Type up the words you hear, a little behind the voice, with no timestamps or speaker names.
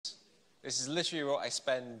This is literally what I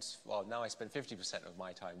spend, well, now I spend 50% of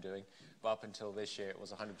my time doing, but up until this year, it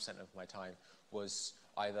was 100% of my time was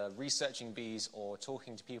either researching bees or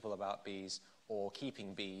talking to people about bees or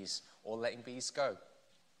keeping bees or letting bees go.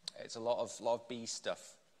 It's a lot of bee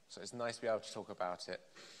stuff, so it's nice to be able to talk about it.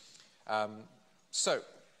 So,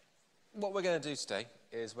 what we're going to do today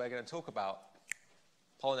is we're going to talk about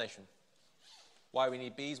pollination. Why we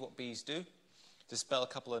need bees, what bees do, dispel a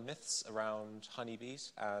couple of myths around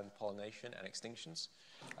honeybees and pollination and extinctions.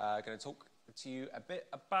 I'm going to talk to you a bit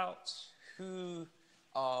about who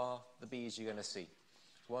are the bees you're going to see.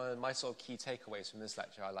 One of my sort of key takeaways from this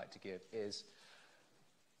lecture I like to give is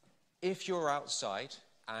if you're outside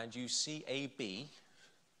and you see a bee,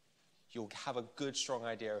 you'll have a good, strong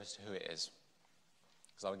idea as to who it is.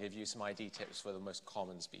 Because I'll give you some ID tips for the most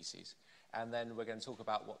common species. And then we're going to talk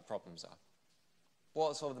about what the problems are.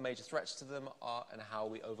 What sort of the major threats to them are and how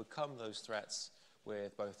we overcome those threats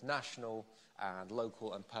with both national and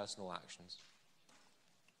local and personal actions.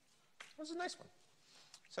 That was a nice one.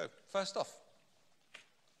 So, first off,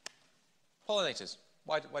 pollinators.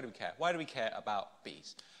 Why do we care? Why do we care about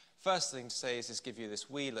bees? First thing to say is just give you this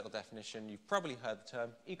wee little definition. You've probably heard the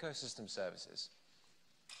term ecosystem services.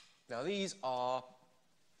 Now, these are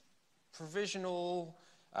provisional,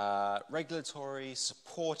 regulatory,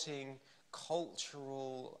 supporting,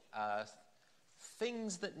 cultural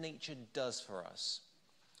things that nature does for us.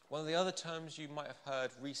 One of the other terms you might have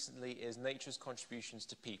heard recently is nature's contributions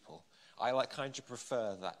to people. I kind of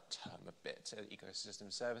prefer that term a bit to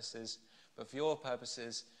ecosystem services, but for your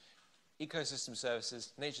purposes, ecosystem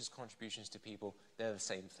services, nature's contributions to people, they're the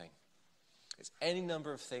same thing. It's any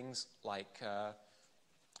number of things like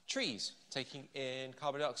trees taking in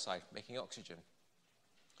carbon dioxide, making oxygen.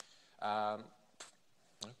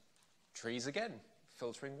 Trees again,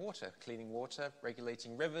 filtering water, cleaning water,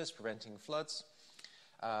 regulating rivers, preventing floods.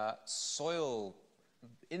 Soil,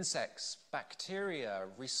 insects, bacteria,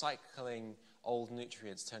 recycling old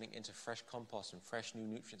nutrients, turning into fresh compost and fresh new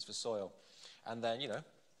nutrients for soil. And then,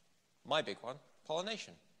 my big one,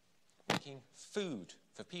 pollination, making food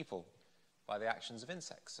for people by the actions of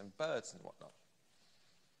insects and birds and whatnot.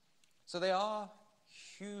 So they are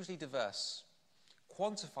hugely diverse.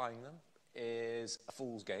 Quantifying them is a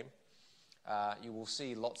fool's game. You will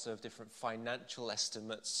see lots of different financial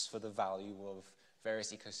estimates for the value of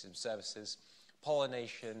various ecosystem services.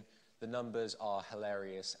 Pollination, the numbers are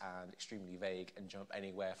hilarious and extremely vague and jump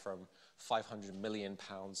anywhere from £500 million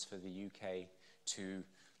for the UK to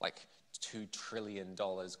like $2 trillion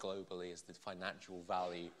globally is the financial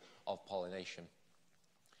value of pollination.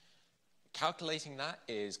 Calculating that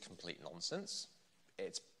is complete nonsense.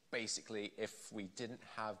 It's basically if we didn't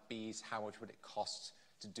have bees, how much would it cost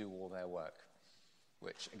to do all their work?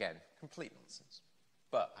 Which, again, complete nonsense.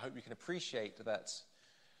 But I hope you can appreciate that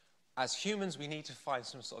as humans, we need to find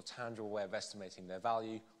some sort of tangible way of estimating their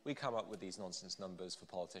value. We come up with these nonsense numbers for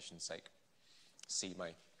politicians' sake. See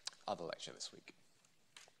my other lecture this week.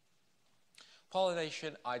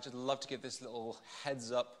 Pollination, I just love to give this little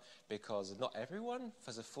heads up because not everyone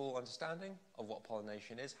has a full understanding of what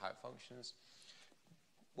pollination is, how it functions.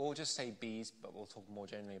 We'll just say bees, but we'll talk more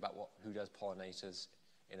generally about who does pollinators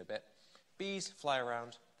in a bit. Bees fly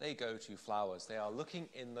around, they go to flowers. They are looking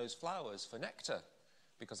in those flowers for nectar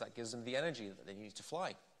because that gives them the energy that they need to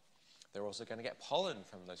fly. They're also going to get pollen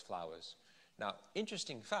from those flowers. Now,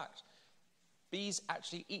 interesting fact, bees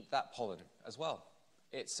actually eat that pollen as well.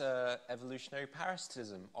 It's evolutionary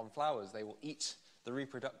parasitism on flowers. They will eat the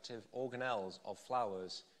reproductive organelles of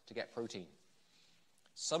flowers to get protein.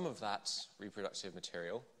 Some of that reproductive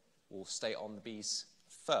material will stay on the bee's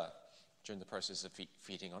fur during the process of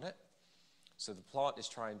feeding on it. So the plant is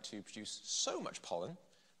trying to produce so much pollen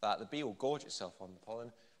that the bee will gorge itself on the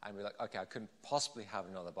pollen and be like, okay, I couldn't possibly have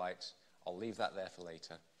another bite. I'll leave that there for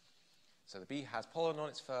later. So the bee has pollen on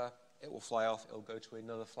its fur. It will fly off. It will go to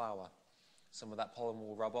another flower. Some of that pollen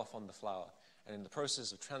will rub off on the flower. And in the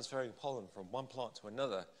process of transferring pollen from one plant to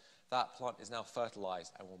another, that plant is now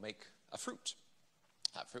fertilized and will make a fruit.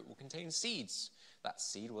 That fruit will contain seeds. That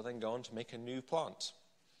seed will then go on to make a new plant.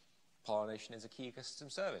 Pollination is a key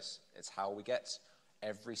ecosystem service. It's how we get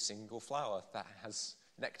every single flower that has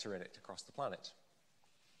nectar in it across the planet.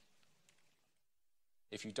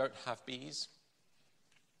 If you don't have bees,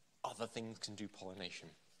 other things can do pollination.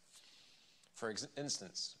 For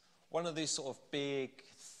instance, one of these sort of big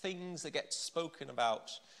things that gets spoken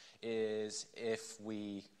about is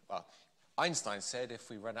Einstein said if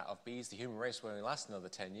we run out of bees, the human race will only last another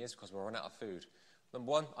 10 years because we'll run out of food. Number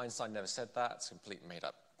one, Einstein never said that. It's a completely made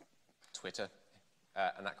up Twitter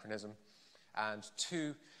anachronism. And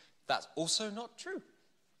two, that's also not true.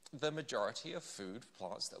 the majority of food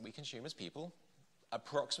plants that we consume as people,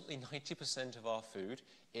 approximately 90% of our food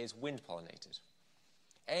is wind pollinated.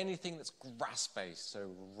 Anything that's grass-based,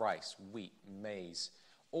 so rice, wheat, maize,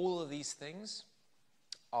 all of these things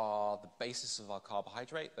are the basis of our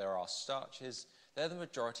carbohydrate. They're our starches. They're the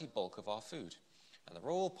majority bulk of our food. And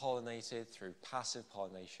they're all pollinated through passive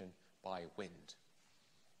pollination by wind.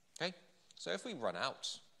 Okay? So if we run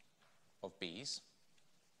out of bees,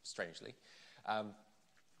 strangely,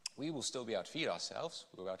 we will still be able to feed ourselves.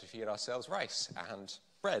 We'll be able to feed ourselves rice and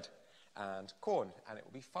bread and corn, and it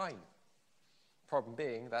will be fine. Problem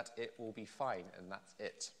being that it will be fine, and that's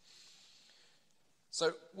it.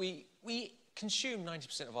 So we consume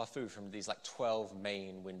 90% of our food from these like 12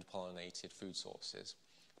 main wind-pollinated food sources.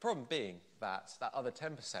 The problem being that that other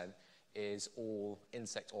 10% is all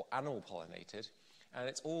insect or animal pollinated, and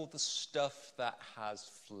it's all the stuff that has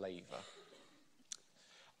flavor.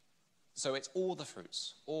 So it's all the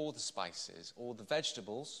fruits, all the spices, all the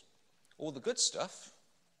vegetables, all the good stuff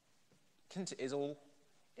is all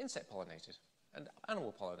insect pollinated and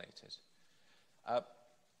animal pollinated.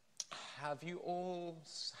 Have you all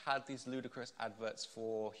had these ludicrous adverts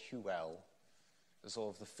for Huel, the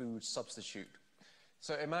sort of the food substitute?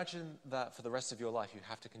 So imagine that for the rest of your life you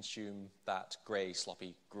have to consume that grey,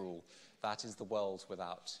 sloppy gruel. That is the world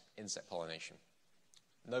without insect pollination.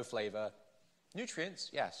 No flavour. Nutrients,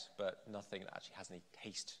 yes, but nothing that actually has any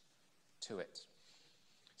taste to it.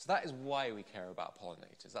 So that is why we care about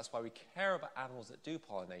pollinators. That's why we care about animals that do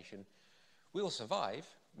pollination. We will survive.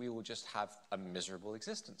 We will just have a miserable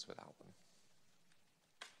existence without them.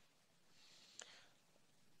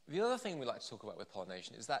 The other thing we like to talk about with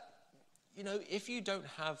pollination is that, you know, if you don't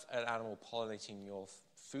have an animal pollinating your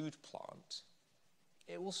food plant,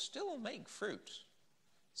 it will still make fruit.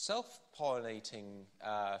 Self-pollinating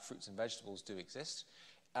fruits and vegetables do exist,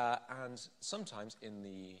 and sometimes in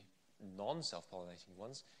the non-self-pollinating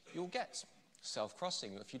ones, you'll get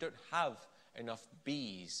self-crossing. If you don't have enough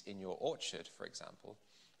bees in your orchard, for example,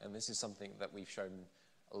 and this is something that we've shown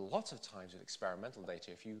a lot of times with experimental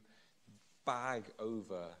data, if you bag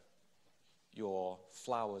over your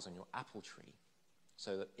flowers on your apple tree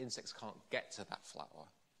so that insects can't get to that flower,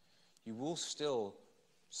 you will still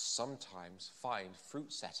sometimes find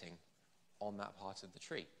fruit setting on that part of the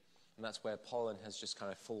tree. And that's where pollen has just kind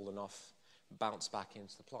of fallen off, bounced back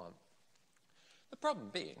into the plant. The problem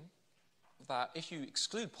being that if you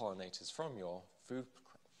exclude pollinators from your food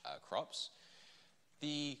crops,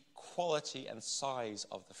 the quality and size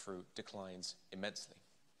of the fruit declines immensely.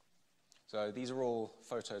 So these are all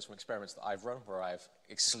photos from experiments that I've run where I've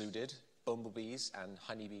excluded bumblebees and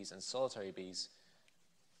honeybees and solitary bees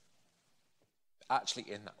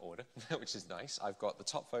actually in that order, which is nice. I've got the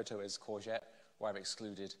top photo is courgette, where I've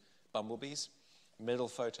excluded bumblebees. Middle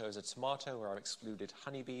photo is a tomato, where I've excluded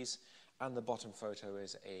honeybees. And the bottom photo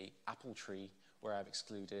is an apple tree, where I've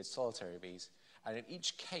excluded solitary bees. And in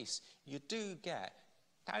each case, you do get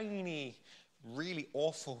tiny, really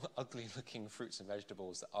awful, ugly-looking fruits and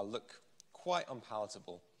vegetables that look quite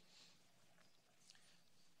unpalatable.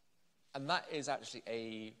 And that is actually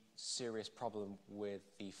a serious problem with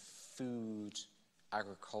the food,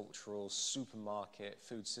 agricultural, supermarket,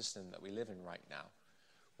 food system that we live in right now,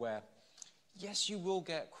 where, yes, you will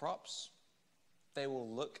get crops, they will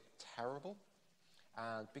look terrible,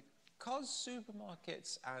 and because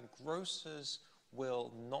supermarkets and grocers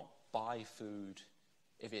will not buy food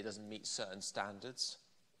if it doesn't meet certain standards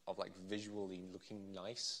of like visually looking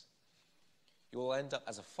nice, you will end up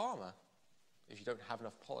as a farmer, if you don't have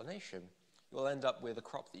enough pollination, you will end up with a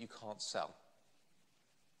crop that you can't sell,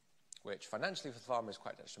 which financially for the farmer is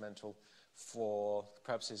quite detrimental. For the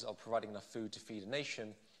purposes of providing enough food to feed a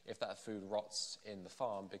nation, if that food rots in the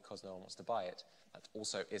farm because no one wants to buy it, that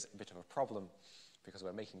also is a bit of a problem because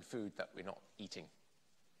we're making food that we're not eating.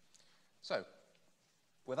 So,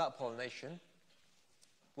 without pollination,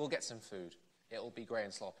 we'll get some food. It'll be grey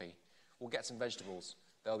and sloppy. We'll get some vegetables.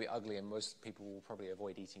 They'll be ugly and most people will probably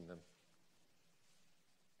avoid eating them.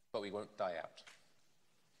 But we won't die out.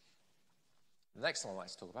 The next one I'd like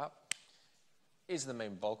to talk about is the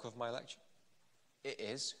main bulk of my lecture. It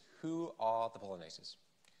is, who are the pollinators?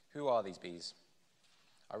 Who are these bees?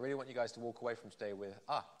 I really want you guys to walk away from today with,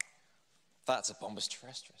 that's a Bombus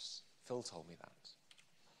terrestris. Phil told me that.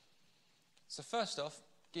 So first off,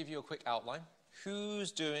 give you a quick outline.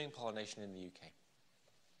 Who's doing pollination in the UK?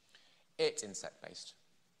 It's insect-based.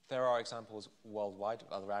 There are examples worldwide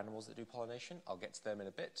of other animals that do pollination. I'll get to them in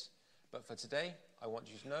a bit. But for today, I want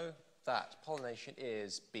you to know that pollination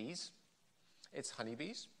is bees, it's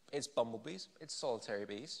honeybees, it's bumblebees, it's solitary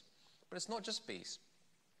bees, but it's not just bees.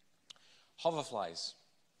 Hoverflies,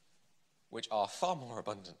 which are far more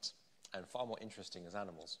abundant and far more interesting as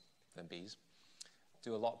animals than bees,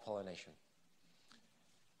 do a lot of pollination,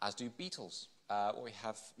 as do beetles. What we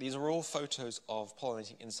have, these are all photos of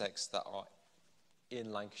pollinating insects that are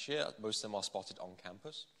in Lancashire. Most of them are spotted on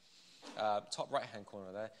campus. Top right-hand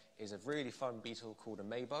corner there is a really fun beetle called a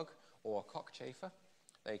maybug or a cockchafer.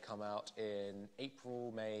 They come out in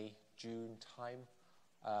April, May, June time.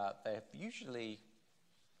 They're usually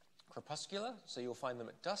crepuscular, so you'll find them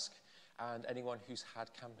at dusk, and anyone who's had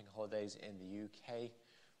camping holidays in the UK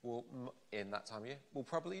will, in that time of year, will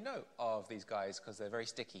probably know of these guys because they're very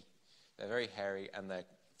sticky. They're very hairy, and their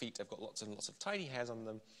feet have got lots and lots of tiny hairs on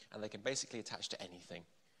them, and they can basically attach to anything.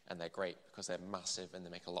 And they're great because they're massive and they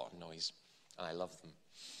make a lot of noise, and I love them.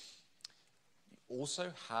 You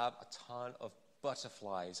also have a ton of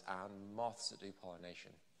butterflies and moths that do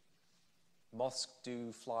pollination. Moths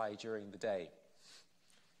do fly during the day.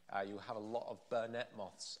 You have a lot of burnet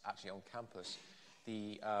moths actually on campus.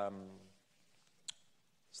 It's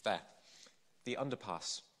there. The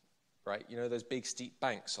underpass, right? You know those big steep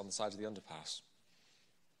banks on the sides of the underpass?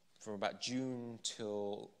 From about June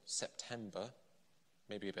till September,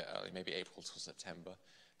 maybe a bit early, maybe April till September,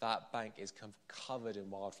 that bank is covered in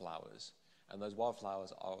wildflowers. And those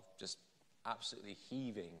wildflowers are just absolutely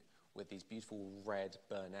heaving with these beautiful red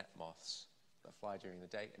burnet moths that fly during the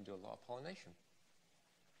day and do a lot of pollination.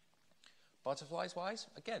 Butterflies-wise,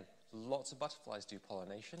 again, lots of butterflies do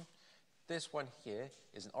pollination. This one here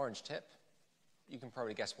is an orange tip. You can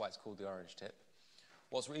probably guess why it's called the orange tip.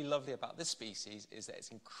 What's really lovely about this species is that it's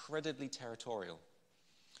incredibly territorial.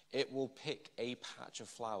 It will pick a patch of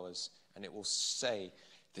flowers and it will say,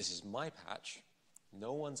 this is my patch,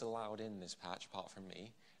 no one's allowed in this patch apart from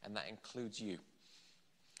me, and that includes you.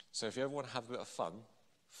 So if you ever want to have a bit of fun,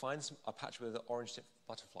 find a patch with orange tip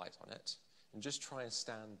butterflies on it, and just try and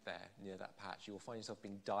stand there near that patch. You will find yourself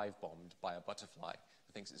being dive-bombed by a butterfly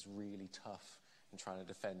that thinks it's really tough and trying to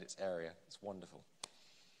defend its area. It's wonderful.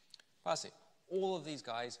 That's it. All of these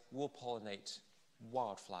guys will pollinate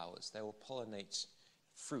wildflowers. They will pollinate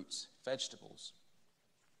fruits, vegetables.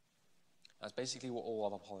 That's basically what all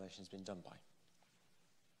of our pollination has been done by.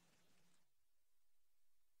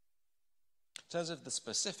 In terms of the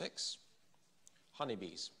specifics,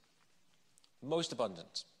 honeybees, most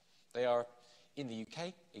abundant. They are, in the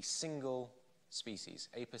UK, a single species,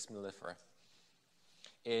 Apis mellifera.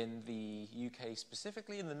 In the UK,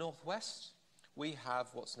 specifically in the northwest, we have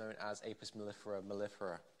what's known as Apis mellifera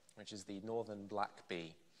mellifera, which is the northern black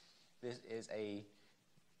bee. This is a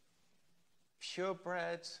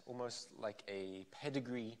purebred, almost like a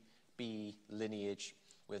pedigree bee lineage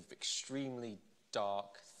with extremely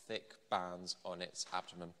dark, thick bands on its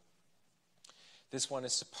abdomen. This one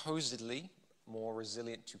is supposedly more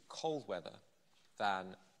resilient to cold weather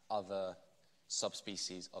than other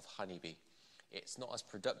subspecies of honeybee. It's not as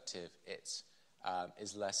productive, it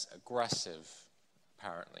is less aggressive,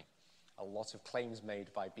 apparently. A lot of claims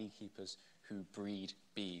made by beekeepers who breed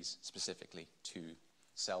bees specifically to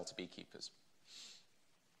sell to beekeepers.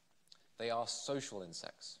 They are social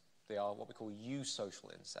insects. They are what we call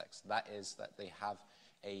eusocial insects. That is that they have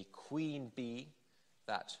a queen bee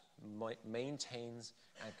that maintains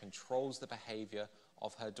and controls the behavior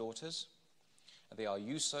of her daughters. They are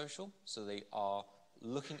eusocial, so they are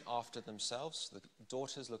looking after themselves. The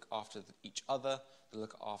daughters look after each other, they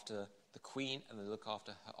look after the queen, and they look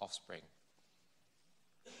after her offspring.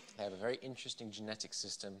 They have a very interesting genetic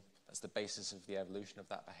system that's the basis of the evolution of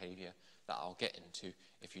that behavior that I'll get into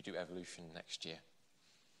if you do evolution next year.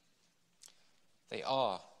 They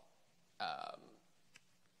are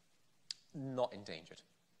not endangered.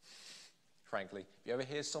 Frankly, if you ever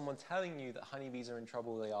hear someone telling you that honeybees are in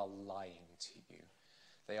trouble, they are lying to you.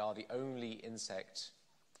 They are the only insect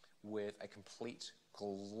with a complete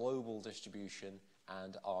global distribution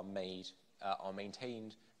and are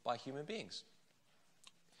maintained by human beings.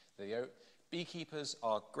 Beekeepers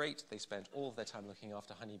are great. They spend all of their time looking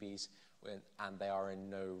after honeybees, and they are in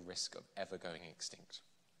no risk of ever going extinct.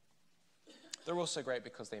 They're also great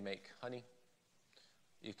because they make honey.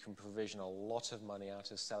 You can provision a lot of money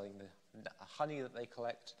out of selling the honey that they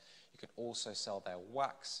collect. You can also sell their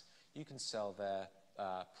wax. You can sell their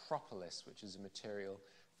propolis, which is a material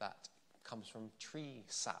that comes from tree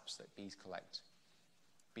saps that bees collect.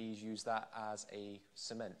 Bees use that as a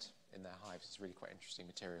cement in their hives. It's really quite interesting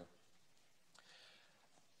material.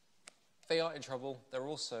 They are in trouble. They're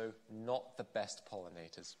also not the best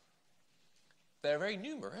pollinators. They're very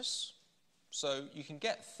numerous. So you can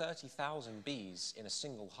get 30,000 bees in a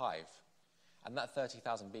single hive, and that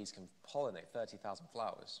 30,000 bees can pollinate 30,000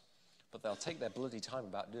 flowers, but they'll take their bloody time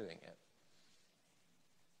about doing it.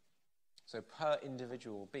 So per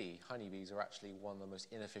individual bee, honeybees are actually one of the most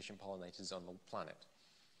inefficient pollinators on the planet.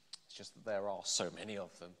 It's just that there are so many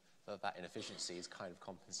of them that that inefficiency is kind of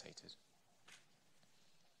compensated.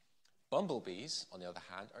 Bumblebees, on the other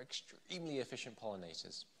hand, are extremely efficient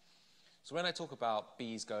pollinators. So when I talk about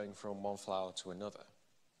bees going from one flower to another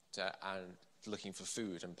and looking for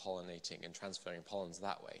food and pollinating and transferring pollens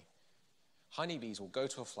that way, honeybees will go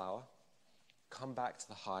to a flower, come back to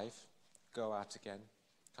the hive, go out again,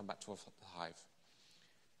 come back to the hive.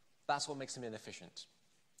 That's what makes them inefficient,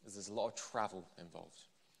 is there's a lot of travel involved.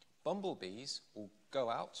 Bumblebees will go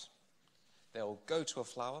out, they'll go to a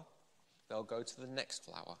flower, they'll go to the next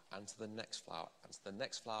flower, and to the next flower, and to the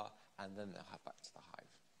next flower, and then they'll head back to the hive.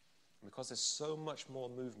 And because there's so much more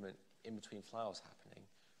movement in between flowers happening,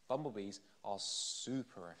 bumblebees are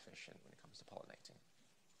super efficient when it comes to pollinating.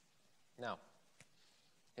 Now,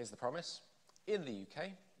 here's the promise. In the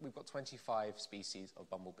UK, we've got 25 species of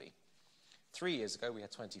bumblebee. 3 years ago, we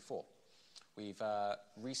had 24. We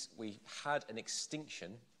had an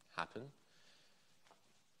extinction happen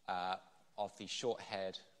of the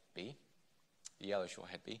short-haired bee, the yellow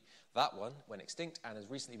short-haired bee. That one went extinct and has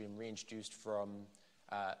recently been reintroduced from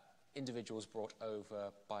individuals brought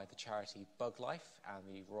over by the charity Bug Life and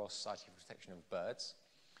the Royal Society for Protection of Birds,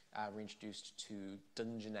 reintroduced to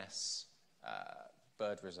Dungeness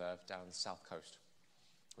Bird Reserve down the south coast,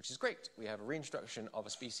 which is great. We have a reintroduction of a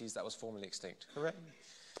species that was formerly extinct. Hooray!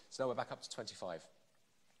 So now we're back up to 25.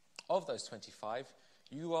 Of those 25,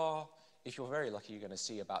 if you're very lucky, you're going to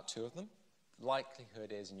see about 2 of them.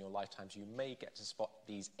 Likelihood is in your lifetimes you may get to spot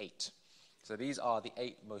these 8. So these are the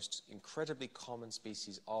 8 most incredibly common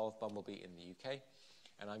species of bumblebee in the UK,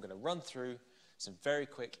 and I'm going to run through some very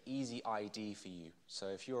quick, easy ID for you. So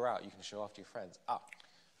if you're out, you can show off to your friends.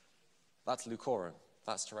 That's Leucorum,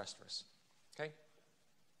 that's terrestris. Okay?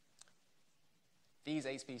 These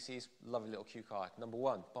 8 species, lovely little cue card. Number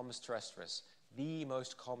 1, Bombus terrestris, the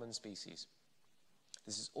most common species.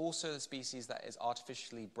 This is also the species that is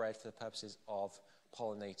artificially bred for the purposes of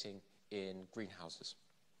pollinating in greenhouses.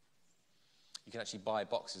 You can actually buy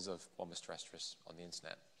boxes of Bombus terrestris on the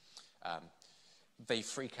internet. They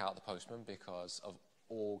freak out the postman because of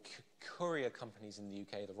all courier companies in the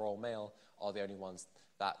UK, the Royal Mail are the only ones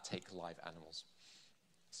that take live animals.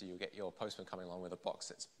 So you'll get your postman coming along with a box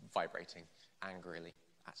that's vibrating angrily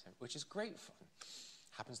at him, which is great fun.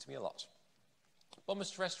 Happens to me a lot.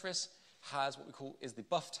 Bombus terrestris has what we call is the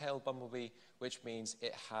buff-tailed bumblebee, which means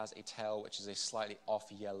it has a tail which is a slightly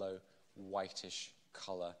off-yellow, whitish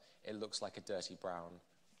color. It looks like a dirty brown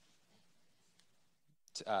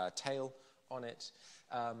tail on it.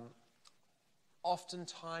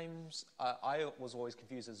 Oftentimes, I was always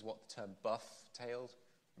confused as what the term buff-tailed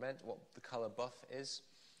meant, what the color buff is.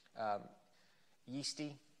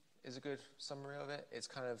 Yeasty is a good summary of it. It's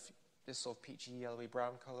kind of this sort of peachy, yellowy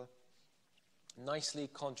brown color. Nicely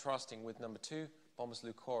contrasting with number 2, Bombus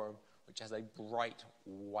leucorum, which has a bright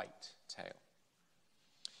white tail.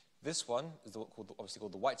 This one is obviously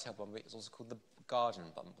called the white-tailed bumblebee. It's also called the garden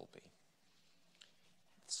bumblebee.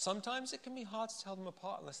 Sometimes it can be hard to tell them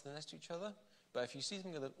apart unless they're next to each other, but if you see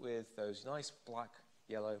them with those nice black,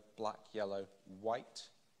 yellow, white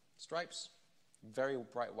stripes, very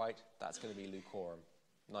bright white, that's going to be leucorum,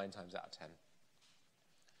 9 times out of 10.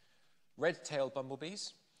 Red-tailed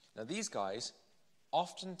bumblebees. Now these guys,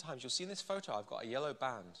 oftentimes, you'll see in this photo, I've got a yellow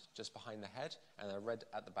band just behind the head and a red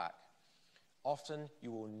at the back. Often,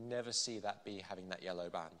 you will never see that bee having that yellow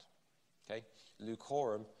band. Okay?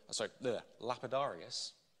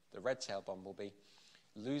 Lapidarius, the red-tailed bumblebee,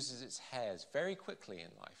 loses its hairs very quickly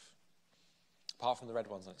in life, apart from the red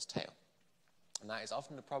ones on its tail. And that is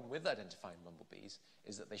often the problem with identifying bumblebees,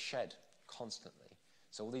 is that they shed constantly.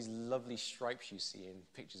 So all these lovely stripes you see in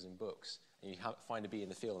pictures and books, and you find a bee in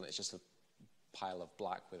the field and it's just a pile of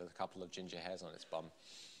black with a couple of ginger hairs on its bum.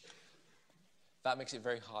 That makes it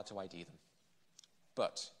very hard to ID them.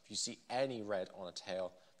 But if you see any red on a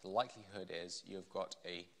tail, the likelihood is you've got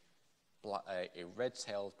a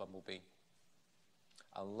red-tailed bumblebee,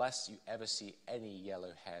 unless you ever see any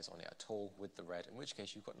yellow hairs on it at all with the red, in which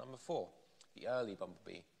case you've got number 4, the early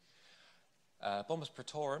bumblebee. Bombus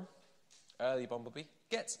pretorum, early bumblebee,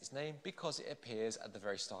 gets its name because it appears at the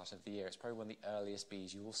very start of the year. It's probably one of the earliest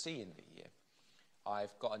bees you will see in the year.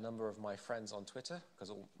 I've got a number of my friends on Twitter,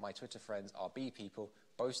 because all my Twitter friends are bee people,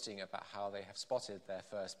 boasting about how they have spotted their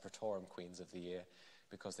first pretorum queens of the year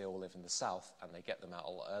because they all live in the south and they get them out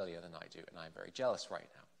a lot earlier than I do, and I'm very jealous right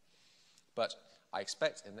now. But I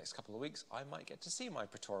expect in the next couple of weeks I might get to see my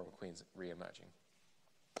pretorum queens re-emerging.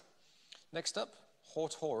 Next up,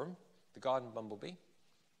 hortorum, the garden bumblebee.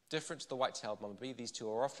 Different to the white-tailed bumblebee, these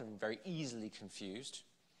two are often very easily confused.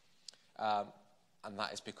 and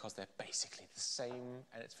that is because they're basically the same,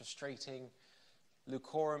 and it's frustrating.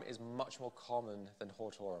 Leucorum is much more common than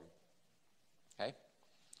Hortorum. Okay?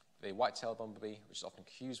 The white-tailed bumblebee, which is often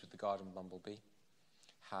confused with the garden bumblebee,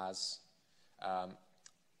 has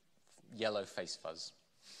yellow face fuzz,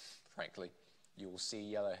 frankly. You will see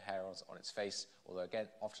yellow hairs on its face, although again,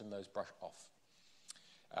 often those brush off.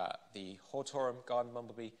 The Hortorum garden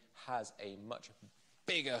bumblebee has a much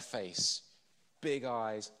bigger face, big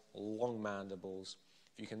eyes, long mandibles.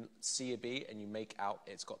 If you can see a bee and you make out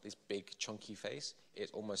it's got this big chunky face,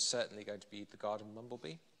 it's almost certainly going to be the garden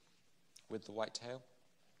bumblebee with the white tail.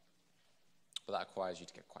 But that requires you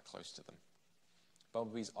to get quite close to them.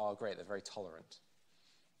 Bumblebees are great, they're very tolerant.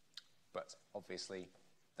 But obviously,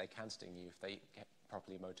 they can sting you if they get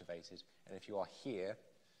properly motivated. And if you are here,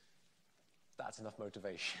 that's enough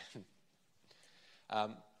motivation.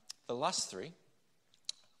 The last three,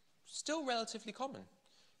 still relatively common.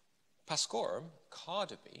 Pascorum,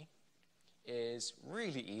 carder bee, is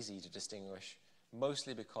really easy to distinguish,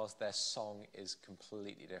 mostly because their song is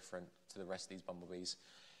completely different to the rest of these bumblebees.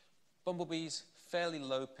 Bumblebees, fairly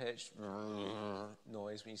low-pitched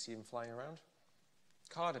noise when you see them flying around.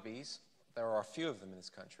 Carder bees, there are a few of them in this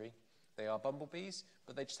country. They are bumblebees,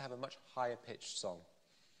 but they just have a much higher-pitched song.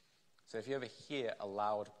 So if you ever hear a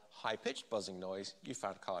loud, high-pitched buzzing noise, you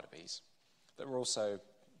found carder bees. They're also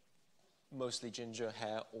mostly ginger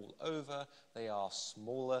hair all over. They are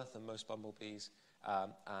smaller than most bumblebees,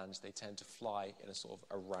 and they tend to fly in a sort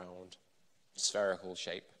of a round, spherical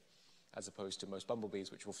shape, as opposed to most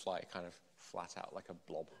bumblebees, which will fly kind of flat out like a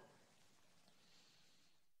blob.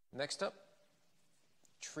 Next up,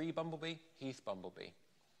 tree bumblebee, heath bumblebee,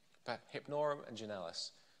 Hypnorum and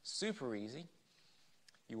Genellus. Super easy.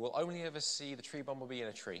 You will only ever see the tree bumblebee in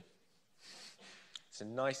a tree. It's a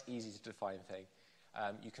nice, easy to define thing.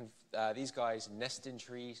 These guys nest in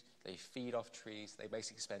trees, they feed off trees, they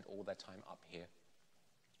basically spend all their time up here.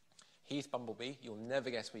 Heath bumblebee, you'll never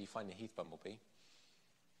guess where you find a heath bumblebee.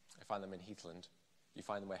 I find them in heathland. You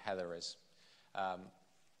find them where heather is.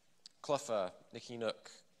 Cluffer, Nicky Nook,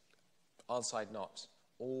 Arnside Knot,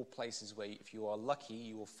 all places where, if you are lucky,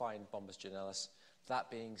 you will find Bombus genellus.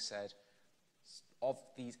 That being said, of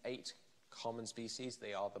these 8 common species,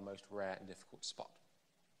 they are the most rare and difficult to spot.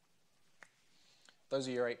 Those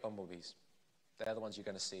are your 8 bumblebees. They're the ones you're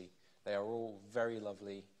going to see. They are all very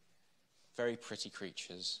lovely, very pretty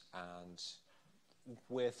creatures, and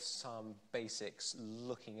with some basics,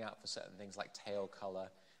 looking out for certain things like tail color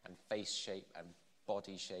and face shape and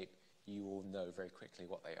body shape, you will know very quickly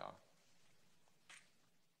what they are.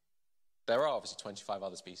 There are obviously 25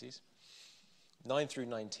 other species. 9 through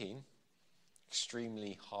 19,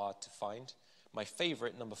 extremely hard to find. My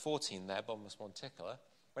favorite, number 14 there, Bombus monticola.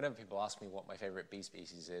 Whenever people ask me what my favorite bee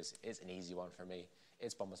species is, it's an easy one for me.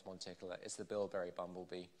 It's Bombus monticola. It's the bilberry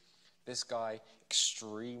bumblebee. This guy,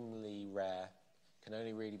 extremely rare, can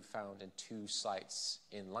only really be found in 2 sites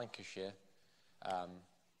in Lancashire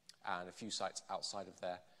and a few sites outside of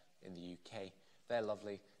there in the UK. They're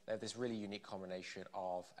lovely. They have this really unique combination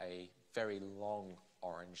of a very long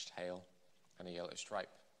orange tail and a yellow stripe.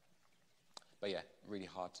 But yeah, really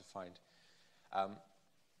hard to find.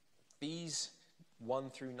 These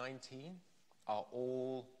 1 through 19 are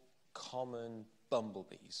all common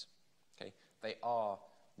bumblebees. Okay? They are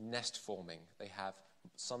nest forming. They have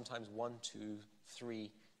sometimes 1, 2,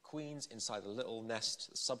 3 queens inside a little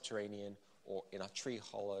nest, subterranean or in a tree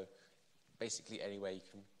hollow, basically anywhere you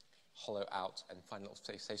can hollow out and find a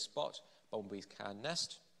little safe spot. Bumblebees can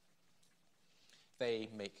nest. They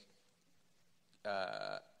make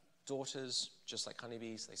daughters, just like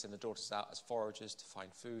honeybees. They send the daughters out as foragers to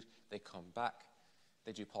find food. They come back.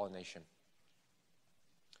 They do pollination.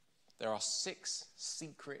 There are 6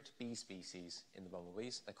 secret bee species in the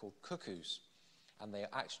bumblebees. They're called cuckoos, and they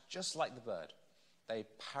act just like the bird. They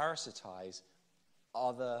parasitize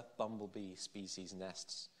other bumblebee species'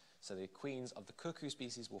 nests. So the queens of the cuckoo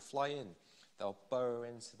species will fly in. They'll burrow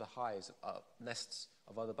into the hives, nests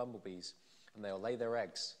of other bumblebees, and they'll lay their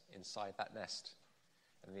eggs inside that nest.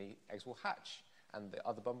 And the eggs will hatch, and the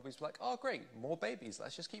other bumblebees will be like, oh great, more babies,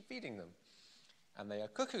 let's just keep feeding them. And they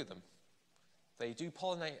cuckoo them. They do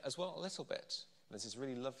pollinate as well a little bit. There's this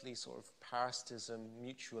really lovely sort of parasitism,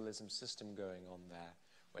 mutualism system going on there,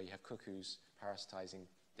 where you have cuckoos parasitizing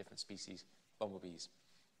different species, bumblebees.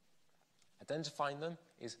 Identifying them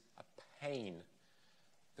is a pain.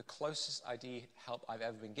 The closest ID help I've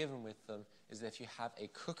ever been given with them is that if you have a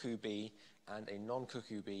cuckoo bee and a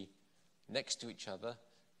non-cuckoo bee next to each other,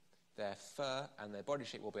 their fur and their body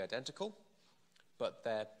shape will be identical, but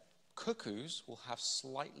their cuckoos will have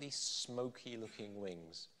slightly smoky-looking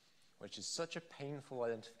wings, which is such a painful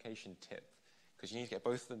identification tip because you need to get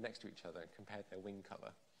both of them next to each other and compare their wing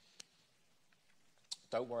colour.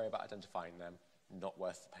 Don't worry about identifying them, not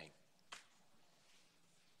worth the pain.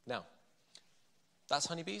 Now, that's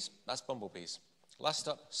honeybees, that's bumblebees. Last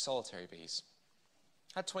up, solitary bees.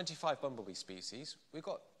 Had 25 bumblebee species. We've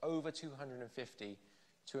got over 250,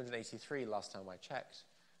 283 last time I checked.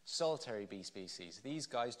 Solitary bee species. These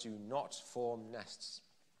guys do not form nests.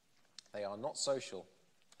 They are not social,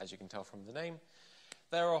 as you can tell from the name.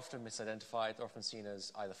 They're often misidentified. They're often seen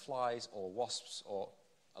as either flies or wasps or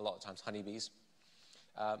a lot of times honeybees.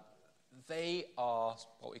 They are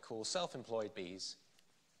what we call self-employed bees.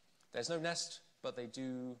 There's no nest, but they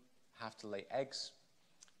do have to lay eggs.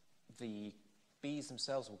 The bees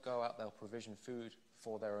themselves will go out, they'll provision food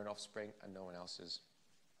for their own offspring and no one else's.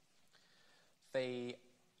 They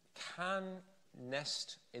can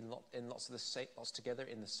nest in lots together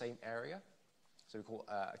in the same area. So we call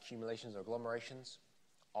accumulations or agglomerations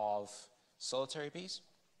of solitary bees.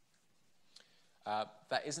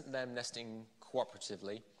 That isn't them nesting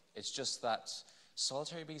cooperatively. It's just that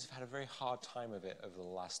solitary bees have had a very hard time of it over the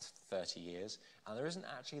last 30 years, and there isn't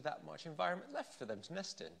actually that much environment left for them to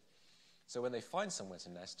nest in. So when they find somewhere to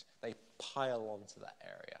nest, they pile onto that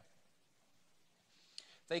area.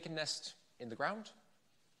 They can nest in the ground.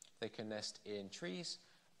 They can nest in trees.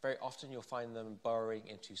 Very often you'll find them burrowing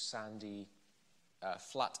into sandy,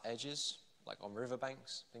 flat edges, like on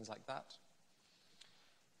riverbanks, things like that.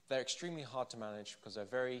 They're extremely hard to manage because they're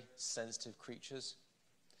very sensitive creatures.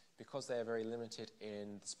 Because they are very limited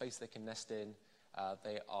in the space they can nest in,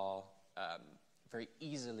 they are very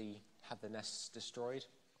easily have their nests destroyed.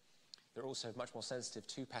 They're also much more sensitive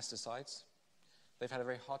to pesticides. They've had a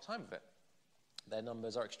very hard time of it. Their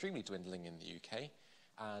numbers are extremely dwindling in the UK,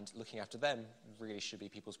 and looking after them really should be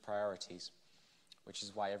people's priorities, which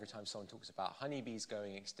is why every time someone talks about honeybees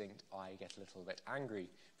going extinct, I get a little bit angry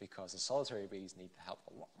because the solitary bees need the help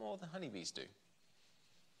a lot more than honeybees do.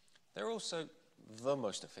 They're also the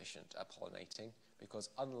most efficient at pollinating because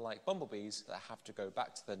unlike bumblebees that have to go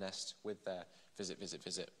back to the nest with their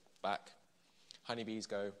visit back, honeybees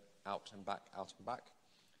go out and back, out and back.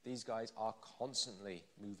 These guys are constantly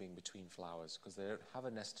moving between flowers because they don't have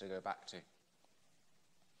a nest to go back to.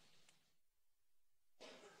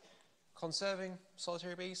 Conserving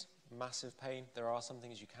solitary bees, massive pain. There are some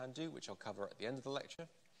things you can do, which I'll cover at the end of the lecture.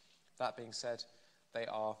 That being said, they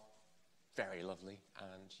are very lovely,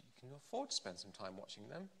 and you can afford to spend some time watching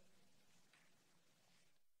them.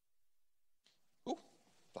 Ooh,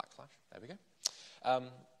 black flash, there we go.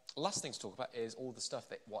 Last thing to talk about is all the stuff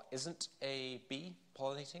that what isn't a bee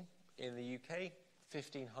pollinating in the UK.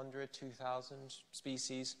 1,500, 2,000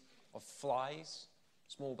 species of flies,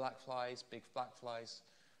 small black flies, big black flies,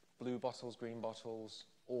 blue bottles, green bottles,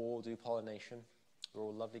 all do pollination. They're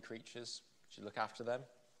all lovely creatures. You should look after them.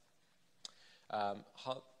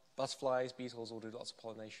 Butterflies, beetles all do lots of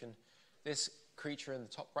pollination. This creature in the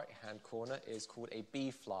top right-hand corner is called a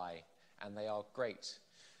bee fly, and they are great.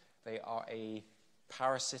 They are a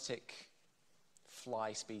parasitic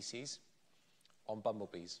fly species on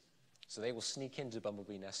bumblebees. So they will sneak into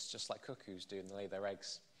bumblebee nests just like cuckoos do and they lay their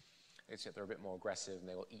eggs. Except they're a bit more aggressive and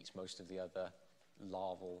they will eat most of the other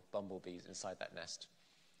larval bumblebees inside that nest.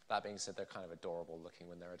 That being said, they're kind of adorable looking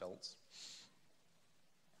when they're adults.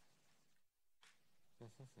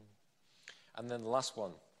 And then the last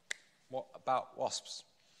one, what about wasps?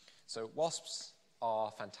 So wasps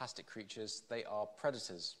are fantastic creatures. They are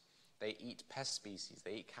predators. They eat pest species,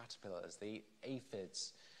 they eat caterpillars, they eat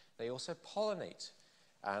aphids. They also pollinate.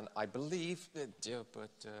 And I believe, I'm going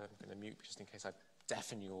to mute just in case I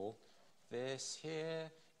deafen you all. This here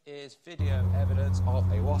is video evidence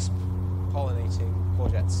of a wasp pollinating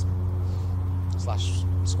courgettes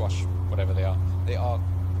 / squash, whatever they are. They are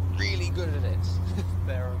really good at it.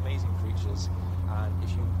 They're amazing creatures. And if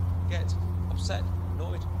you get upset,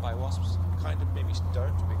 annoyed by wasps, kind of maybe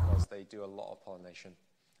don't because they do a lot of pollination.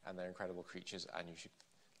 And they're incredible creatures, and you should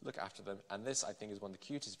look after them. And this, I think, is one of the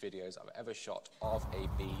cutest videos I've ever shot of a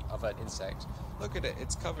bee, of an insect. Look at it,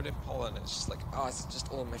 it's covered in pollen. It's just like, oh, it's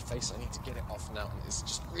just all on my face. I need to get it off now, and it's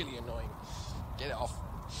just really annoying. Get it off.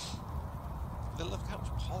 But look how much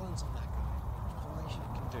pollen's on that guy. How much pollination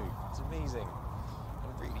it can do. It's amazing.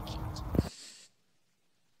 And really cute.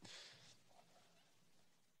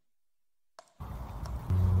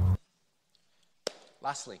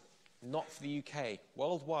 Lastly, not for the UK,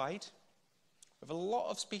 worldwide, we have a lot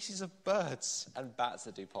of species of birds and bats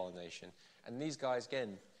that do pollination. And these guys,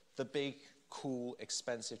 again, the big, cool,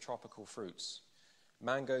 expensive tropical fruits.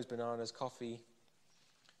 Mangoes, bananas, coffee,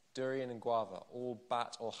 durian and guava, all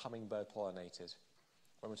bat or hummingbird pollinated.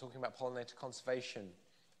 When we're talking about pollinator conservation,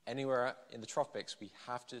 Anywhere in the tropics, we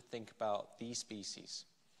have to think about these species.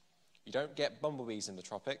 You don't get bumblebees in the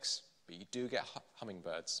tropics, but you do get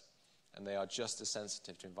hummingbirds, and they are just as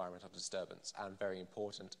sensitive to environmental disturbance and very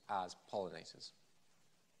important as pollinators.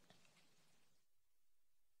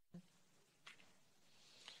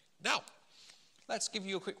 Now, let's give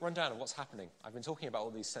you a quick rundown of what's happening. I've been talking about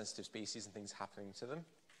all these sensitive species and things happening to them.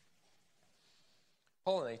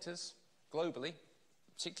 Pollinators, globally,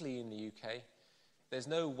 particularly in the UK, there's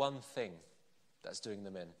no one thing that's doing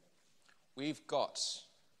them in. We've got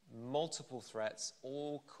multiple threats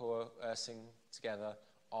all coercing together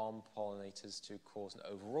on pollinators to cause an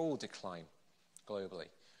overall decline globally.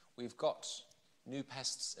 We've got new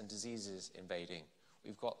pests and diseases invading.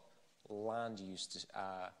 We've got land use,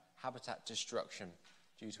 habitat destruction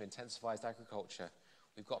due to intensified agriculture.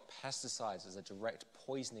 We've got pesticides as a direct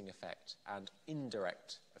poisoning effect and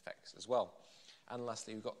indirect effects as well. And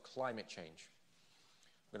lastly, we've got climate change.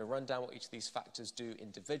 I'm going to run down what each of these factors do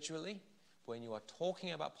individually. When you are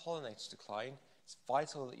talking about pollinator decline, it's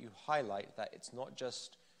vital that you highlight that it's not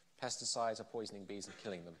just pesticides are poisoning bees and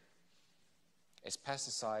killing them. It's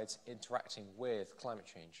pesticides interacting with climate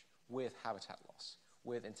change, with habitat loss,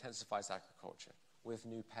 with intensified agriculture, with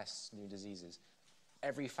new pests, new diseases.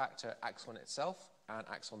 Every factor acts on itself and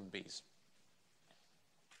acts on the bees.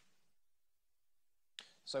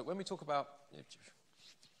 So when we talk about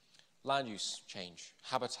land use change,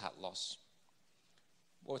 habitat loss,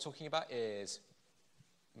 what we're talking about is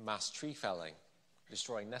mass tree felling,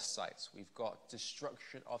 destroying nest sites. We've got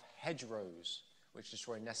destruction of hedgerows, which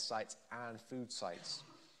destroy nest sites and food sites.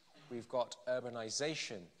 We've got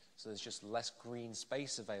urbanization, so there's just less green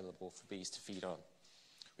space available for bees to feed on.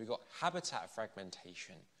 We've got habitat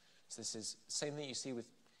fragmentation. So this is the same thing you see with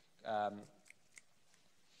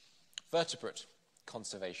vertebrate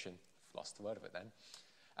conservation. I've lost the word of it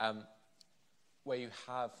then. Where you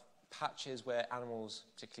have patches where animals,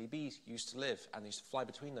 particularly bees, used to live, and they used to fly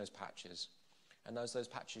between those patches. And as those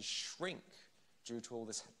patches shrink due to all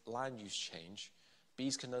this land use change,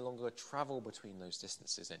 bees can no longer travel between those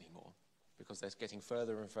distances anymore because they're getting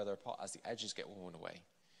further and further apart as the edges get worn away.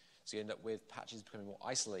 So you end up with patches becoming more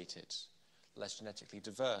isolated, less genetically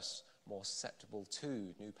diverse, more susceptible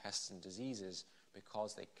to new pests and diseases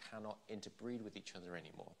because they cannot interbreed with each other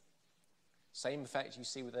anymore. Same effect you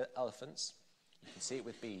see with elephants, you can see it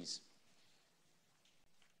with bees.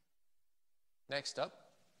 Next up,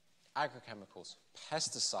 agrochemicals,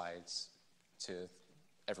 pesticides to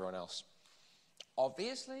everyone else.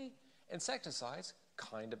 Obviously, insecticides,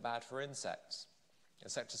 kind of bad for insects.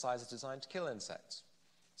 Insecticides are designed to kill insects.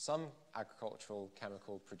 Some agricultural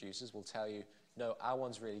chemical producers will tell you, no, our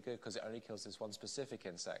one's really good because it only kills this one specific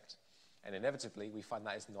insect. And inevitably, we find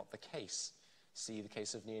that is not the case. See the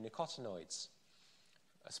case of neonicotinoids.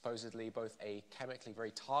 Supposedly both a chemically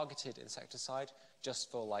very targeted insecticide just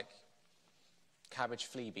for like cabbage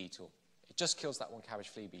flea beetle. It just kills that one cabbage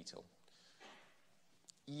flea beetle.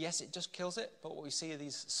 Yes, it just kills it, but what we see are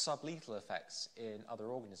these sublethal effects in other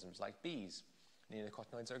organisms like bees.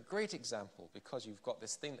 Neonicotinoids are a great example because you've got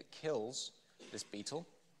this thing that kills this beetle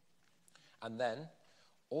and then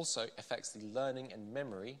also affects the learning and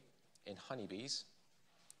memory in honeybees,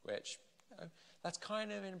 which, that's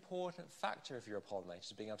kind of an important factor if you're a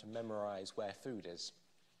pollinator, being able to memorize where food is.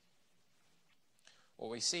 What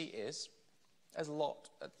we see is, there's a lot,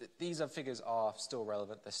 these figures are still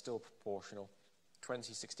relevant, they're still proportional.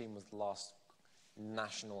 2016 was the last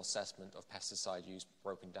national assessment of pesticide use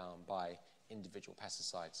broken down by individual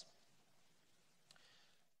pesticides.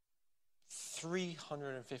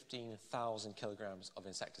 315,000 kilograms of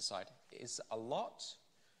insecticide is a lot.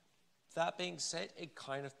 That being said, it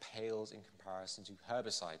kind of pales in comparison to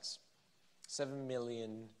herbicides. 7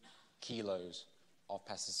 million kilos of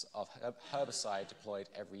herbicide deployed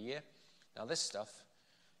every year. Now this stuff,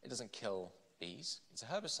 it doesn't kill bees, it's a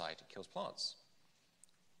herbicide, it kills plants.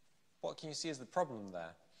 What can you see as the problem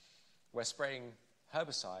there? We're spraying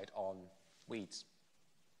herbicide on weeds.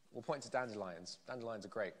 We'll point to dandelions. Dandelions are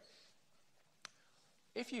great.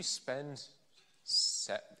 If you spend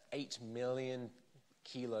 8 million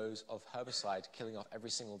kilos of herbicide killing off every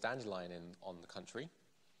single dandelion on the country,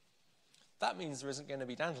 that means there isn't going to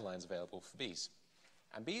be dandelions available for bees.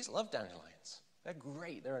 And bees love dandelions. They're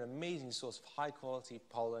great. They're an amazing source of high-quality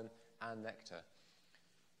pollen and nectar.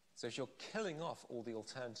 So if you're killing off all the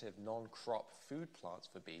alternative non-crop food plants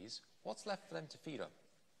for bees, what's left for them to feed on?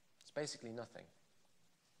 It's basically nothing.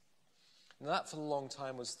 Now that for a long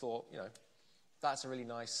time was thought, that's a really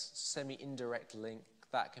nice semi-indirect link.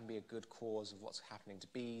 That can be a good cause of what's happening to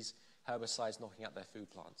bees, herbicides knocking out their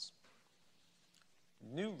food plants.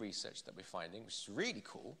 New research that we're finding, which is really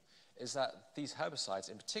cool, is that these herbicides,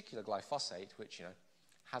 in particular glyphosate, which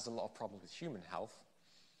has a lot of problems with human health,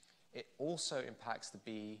 it also impacts the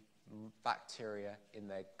bee bacteria in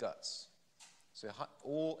their guts. So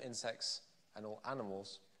all insects and all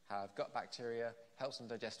animals have gut bacteria, helps them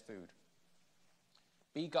digest food.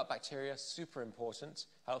 Bee gut bacteria, super important,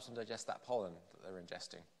 helps them digest that pollen that they're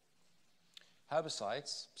ingesting.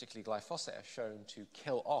 Herbicides, particularly glyphosate, are shown to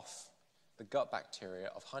kill off the gut bacteria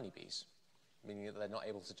of honeybees, meaning that they're not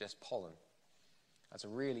able to digest pollen. That's a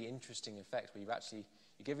really interesting effect where you're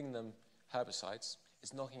giving them herbicides,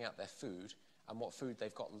 it's knocking out their food, and what food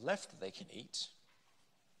they've got left that they can eat,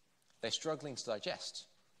 they're struggling to digest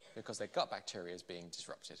because their gut bacteria is being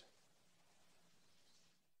disrupted.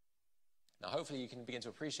 Now, hopefully you can begin to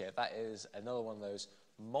appreciate that is another one of those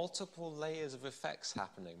multiple layers of effects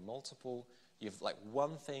happening. You've like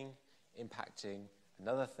one thing impacting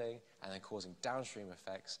another thing and then causing downstream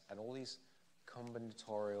effects and all these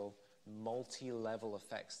combinatorial, multi-level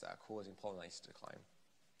effects that are causing pollinator decline.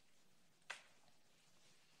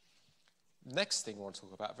 Next thing I want to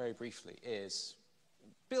talk about very briefly is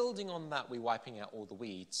building on that, we're wiping out all the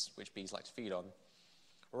weeds, which bees like to feed on.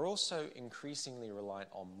 We're also increasingly reliant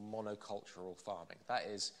on monocultural farming. That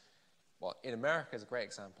is, well, in America is a great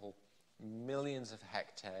example, millions of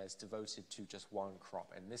hectares devoted to just one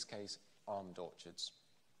crop, in this case, almond orchards.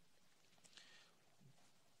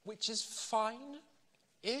 Which is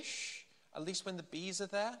fine-ish, at least when the bees are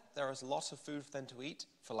there. There is a lot of food for them to eat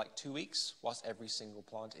for like 2 weeks, whilst every single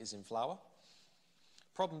plant is in flower.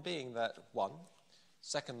 Problem being that,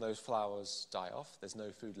 second those flowers die off, there's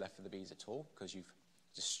no food left for the bees at all, because you've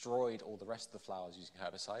destroyed all the rest of the flowers using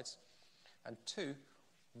herbicides. And 2,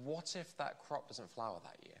 what if that crop doesn't flower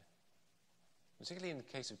that year? Particularly in the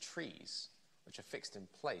case of trees, which are fixed in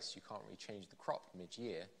place, you can't really change the crop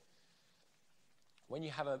mid-year. When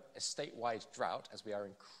you have a statewide drought, as we are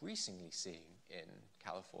increasingly seeing in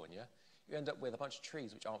California, you end up with a bunch of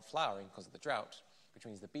trees which aren't flowering because of the drought, which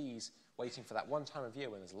means the bees, waiting for that one time of year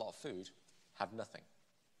when there's a lot of food, have nothing.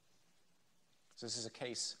 So this is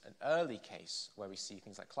an early case, where we see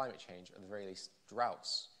things like climate change, or at the very least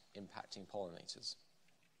droughts, impacting pollinators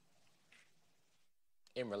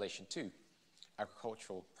in relation to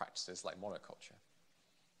agricultural practices like monoculture.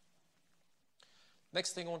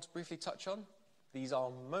 Next thing I want to briefly touch on, these are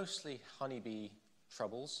mostly honeybee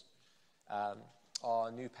troubles,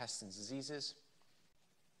 are new pests and diseases.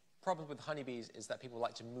 Problem with honeybees is that people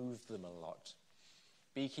like to move them a lot.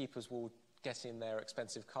 Beekeepers will get in their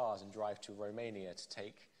expensive cars and drive to Romania to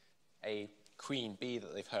take a queen bee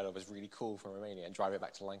that they've heard of as really cool from Romania and drive it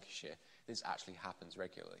back to Lancashire. This actually happens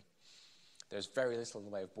regularly. There's very little in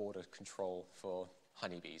the way of border control for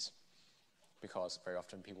honeybees, because very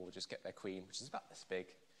often people will just get their queen, which is about this big,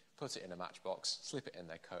 put it in a matchbox, slip it in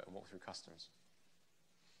their coat, and walk through customs.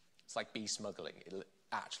 It's like bee smuggling. It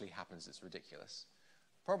actually happens. It's ridiculous.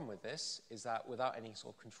 Problem with this is that without any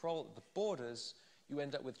sort of control at the borders, you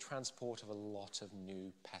end up with transport of a lot of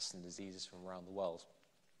new pests and diseases from around the world.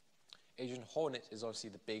 Asian hornet is obviously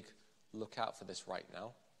the big lookout for this right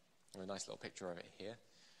now. A nice little picture of it here.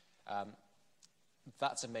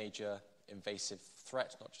 That's a major invasive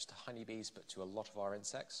threat, not just to honeybees, but to a lot of our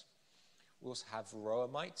insects. We also have varroa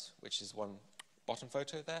mite, which is one bottom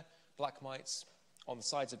photo there. Black mites on the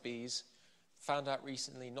sides of bees, found out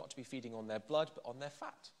recently not to be feeding on their blood, but on their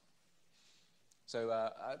fat. So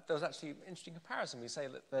there was actually an interesting comparison. We say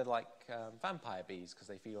that they're like vampire bees because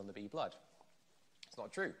they feed on the bee blood. It's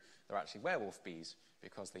not true. They're actually werewolf bees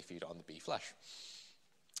because they feed on the bee flesh.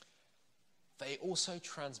 They also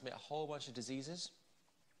transmit a whole bunch of diseases,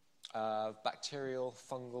 bacterial,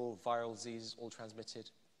 fungal, viral diseases, all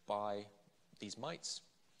transmitted by these mites.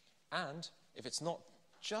 And if it's not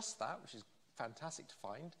just that, which is fantastic to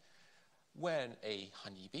find, when a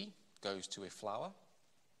honeybee goes to a flower,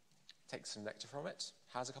 takes some nectar from it,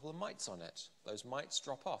 has a couple of mites on it, those mites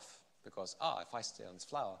drop off because, if I stay on this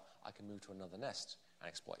flower, I can move to another nest and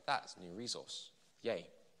exploit that as a new resource. Yay.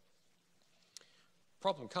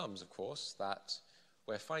 Problem comes, of course, that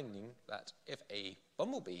we're finding that if a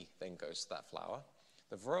bumblebee then goes to that flower,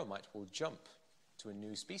 the varroa mite will jump to a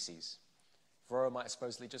new species. Varroa mite is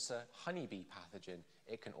supposedly just a honeybee pathogen.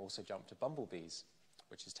 It can also jump to bumblebees,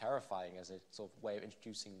 which is terrifying as a sort of way of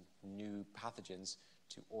introducing new pathogens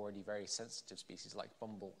to already very sensitive species like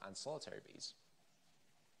bumble and solitary bees.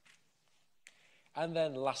 And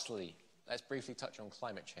then lastly, let's briefly touch on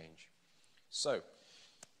climate change. So,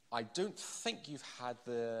 I don't think you've had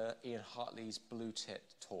the Ian Hartley's Blue Tit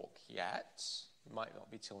talk yet. It might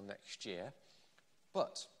not be till next year.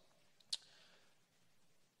 But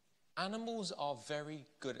animals are very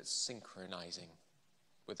good at synchronizing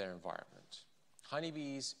with their environment.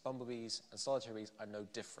 Honeybees, bumblebees, and solitary bees are no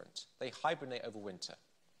different. They hibernate over winter.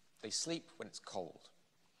 They sleep when it's cold.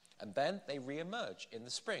 And then they re-emerge in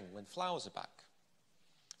the spring when flowers are back.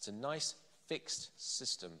 It's a nice fixed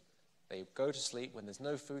system. They go to sleep when there's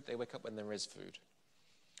no food, they wake up when there is food.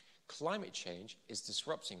 Climate change is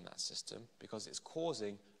disrupting that system because it's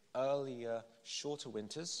causing earlier, shorter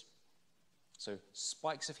winters. So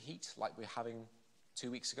spikes of heat like we're having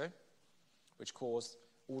 2 weeks ago, which caused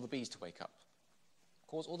all the bees to wake up,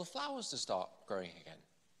 caused all the flowers to start growing again,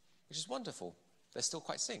 which is wonderful. They're still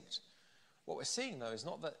quite synced. What we're seeing, though, is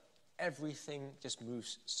not that everything just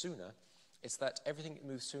moves sooner. It's that everything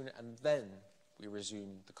moves sooner and then we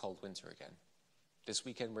resume the cold winter again. This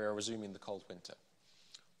weekend, we're resuming the cold winter.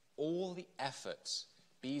 All the efforts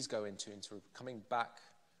bees go into coming back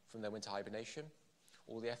from their winter hibernation,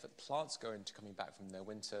 all the effort plants go into coming back from their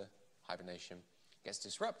winter hibernation gets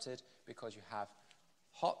disrupted because you have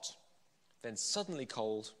hot, then suddenly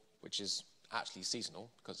cold, which is actually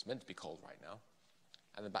seasonal because it's meant to be cold right now,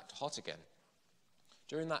 and then back to hot again.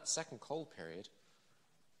 During that second cold period,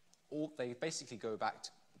 they basically go back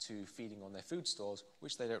to feeding on their food stores,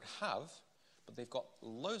 which they don't have, but they've got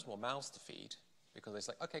loads more mouths to feed because it's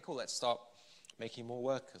like, okay, cool, let's start making more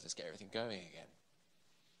workers, let's get everything going again.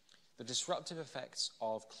 The disruptive effects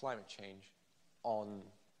of climate change on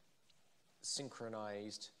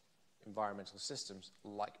synchronized environmental systems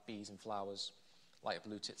like bees and flowers, like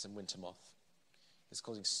blue tits and winter moth, is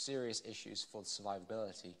causing serious issues for the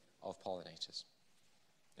survivability of pollinators.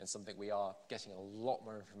 And something we are getting a lot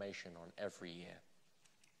more information on every year.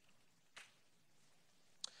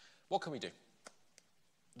 What can we do?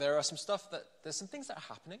 There's some things that are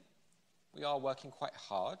happening. We are working quite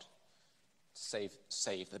hard to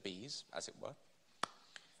save the bees, as it were.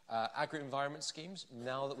 Agri-environment schemes,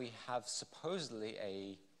 now that we have supposedly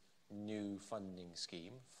a new funding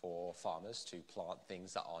scheme for farmers to plant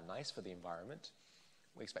things that are nice for the environment,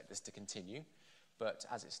 we expect this to continue. But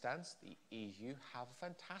as it stands, the EU have a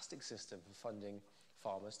fantastic system for funding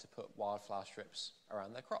farmers to put wildflower strips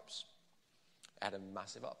around their crops. It had a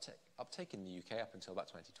massive uptake in the UK up until about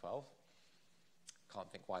 2012.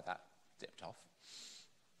 Can't think why that dipped off.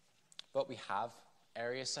 But we have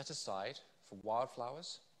areas set aside for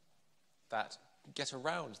wildflowers that get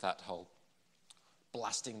around that whole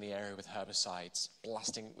blasting the area with herbicides,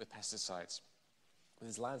 blasting it with pesticides.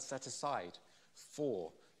 There's land set aside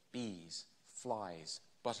for bees, flies,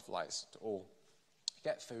 butterflies to all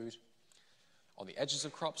get food. On the edges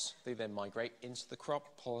of crops, they then migrate into the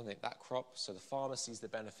crop, pollinate that crop, so the farmer sees the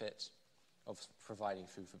benefit of providing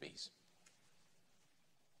food for bees.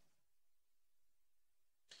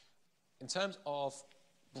 In terms of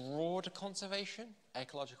broader conservation,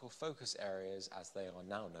 ecological focus areas, as they are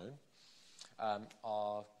now known,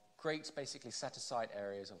 are great, basically set-aside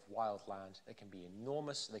areas of wild land. They can be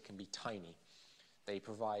enormous, they can be tiny. They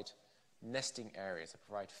provide nesting areas, they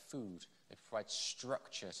provide food, they provide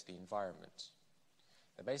structure to the environment.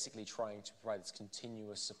 They're basically trying to provide this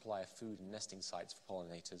continuous supply of food and nesting sites for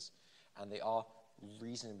pollinators, and they are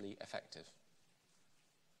reasonably effective.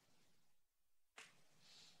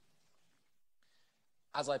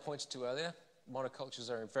 As I pointed to earlier,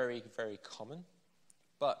 monocultures are very, very common,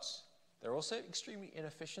 but they're also extremely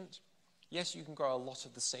inefficient. Yes, you can grow a lot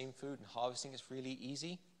of the same food and harvesting is really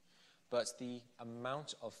easy, but the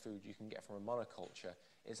amount of food you can get from a monoculture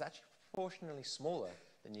is actually proportionally smaller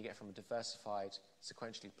than you get from a diversified,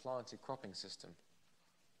 sequentially planted cropping system.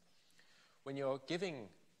 When you're giving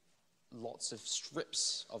lots of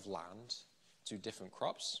strips of land to different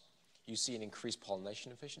crops, you see an increased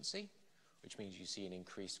pollination efficiency, which means you see an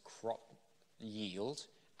increased crop yield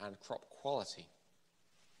and crop quality.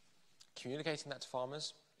 Communicating that to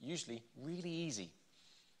farmers, usually really easy.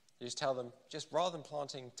 You just tell them, just rather than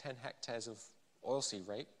planting 10 hectares of oilseed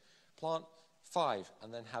rape, plant 5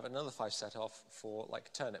 and then have another 5 set off for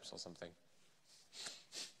like turnips or something.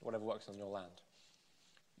 Whatever works on your land.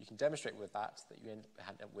 You can demonstrate with that you end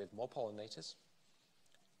up with more pollinators,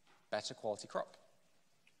 better quality crop.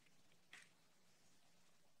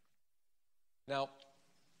 Now,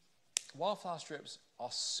 wildflower strips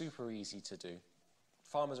are super easy to do.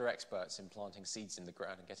 Farmers are experts in planting seeds in the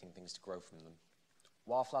ground and getting things to grow from them.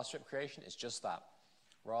 Wildflower strip creation is just that.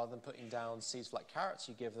 Rather than putting down seeds like carrots,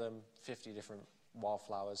 you give them 50 different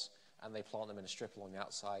wildflowers and they plant them in a strip along the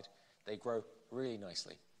outside. They grow really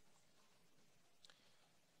nicely.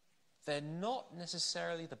 They're not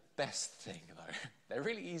necessarily the best thing, though. They're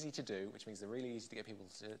really easy to do, which means they're really easy to get people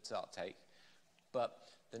to uptake, but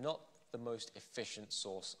they're not the most efficient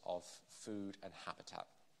source of food and habitat.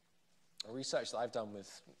 Research that I've done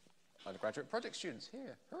with undergraduate project students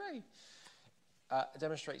here, hooray,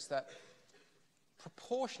 demonstrates that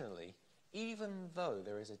proportionally, even though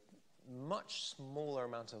there is a much smaller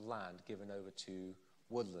amount of land given over to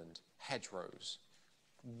woodland, hedgerows,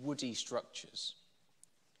 woody structures,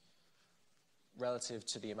 relative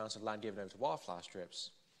to the amount of land given over to wildflower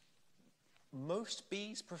strips, most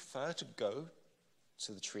bees prefer to go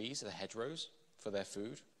to the trees, the hedgerows, for their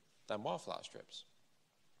food than wildflower strips.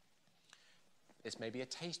 This may be a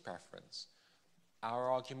taste preference. Our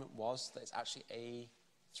argument was that it's actually a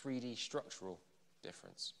 3D structural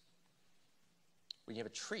difference. When you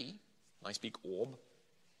have a tree, nice big orb,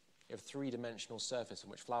 you have a three-dimensional surface on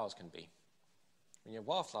which flowers can be. When you have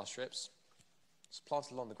wildflower strips, it's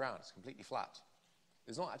planted along the ground, it's completely flat.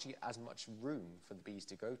 There's not actually as much room for the bees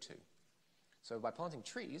to go to. So by planting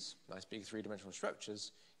trees, nice big three-dimensional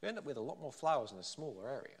structures, you end up with a lot more flowers in a smaller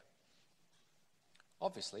area.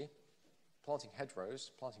 Obviously, planting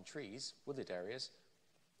hedgerows, planting trees, wooded areas,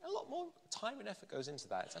 a lot more time and effort goes into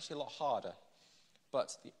that. It's actually a lot harder,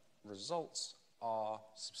 but the results are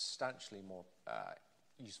substantially more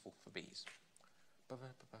useful for bees.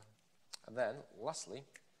 And then, lastly,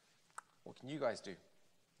 what can you guys do?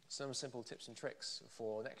 Some simple tips and tricks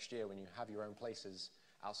for next year when you have your own places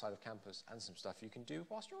outside of campus, and some stuff you can do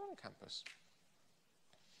whilst you're on campus.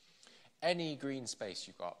 Any green space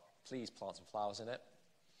you've got, please plant some flowers in it.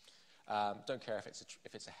 Don't care if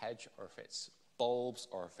it's a hedge or if it's bulbs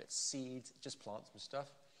or if it's seeds, just plant some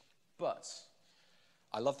stuff. But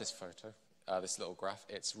I love this photo, this little graph.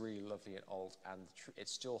 It's really lovely and old, and it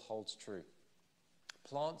still holds true.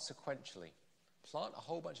 Plant sequentially. Plant a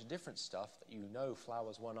whole bunch of different stuff that you know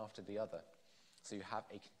flowers one after the other. So you have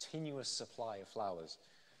a continuous supply of flowers.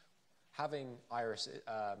 Having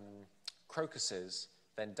crocuses,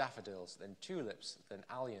 then daffodils, then tulips, then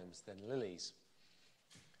alliums, then lilies,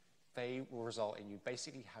 they will result in you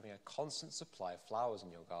basically having a constant supply of flowers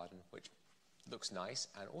in your garden, which looks nice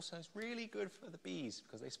and also is really good for the bees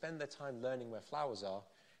because they spend their time learning where flowers are.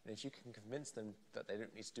 And if you can convince them that they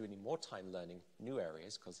don't need to do any more time learning new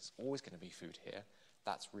areas because there's always going to be food here,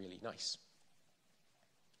 that's really nice.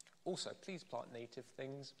 Also, please plant native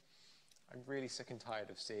things. I'm really sick and tired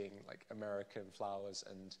of seeing like American flowers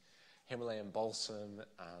and Himalayan balsam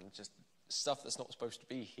and just stuff that's not supposed to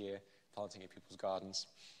be here planting in people's gardens.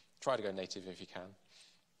 Try to go native if you can.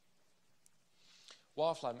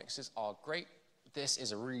 Wildflower mixes are great. This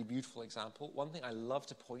is a really beautiful example. One thing I love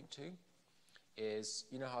to point to is,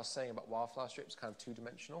 you know how I was saying about wildflower strips, kind of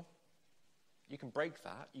two-dimensional? You can break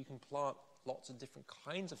that. You can plant lots of different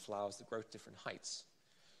kinds of flowers that grow to different heights.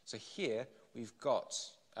 So here we've got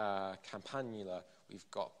campanula, we've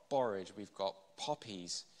got borage, we've got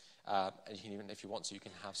poppies, and you can even, if you want to, you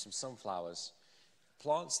can have some sunflowers.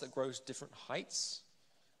 Plants that grow to different heights,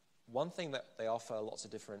 one thing that they offer lots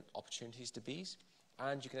of different opportunities to bees,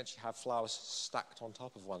 and you can actually have flowers stacked on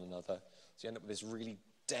top of one another, so you end up with this really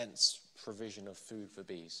dense provision of food for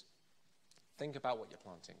bees. Think about what you're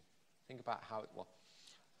planting. Think about how it will.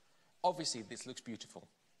 Obviously, this looks beautiful,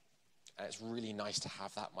 and it's really nice to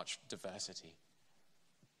have that much diversity.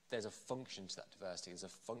 There's a function to that diversity. There's a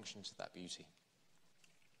function to that beauty.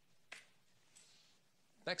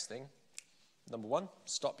 Next thing, number one,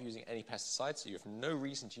 stop using any pesticides. So you have no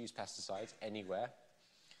reason to use pesticides anywhere.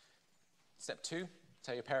 Step two,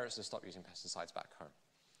 tell your parents to stop using pesticides back home.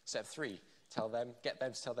 Step three, get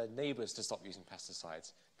them to tell their neighbors to stop using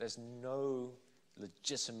pesticides. There's no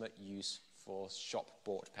legitimate use for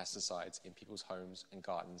shop-bought pesticides in people's homes and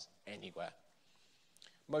gardens anywhere.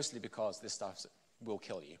 Mostly because this stuff will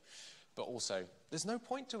kill you. But also, there's no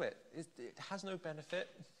point to it. It has no benefit.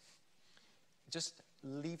 Just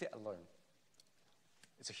leave it alone.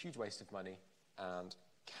 It's a huge waste of money and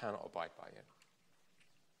cannot abide by it.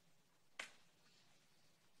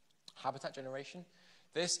 Habitat generation.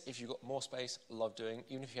 This, if you've got more space, love doing.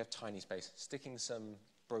 Even if you have tiny space, sticking some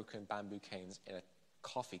broken bamboo canes in a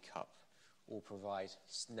coffee cup will provide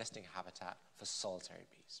nesting habitat for solitary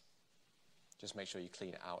bees. Just make sure you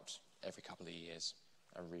clean it out every couple of years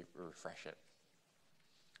and refresh it.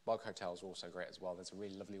 Bog hotels are also great as well. There's a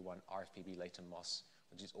really lovely one, RFPB Leighton Moss,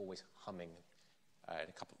 which is always humming in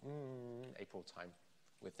a couple April time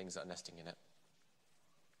with things that are nesting in it.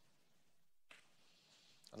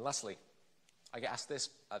 And lastly, I get asked this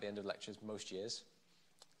at the end of lectures most years.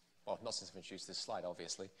 Well, not since I've introduced this slide,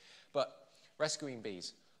 obviously, but rescuing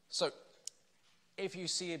bees. So if you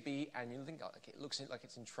see a bee and you think like it looks like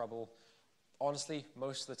it's in trouble, honestly,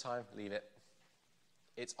 most of the time, leave it.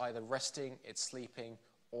 It's either resting, it's sleeping,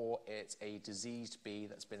 or it's a diseased bee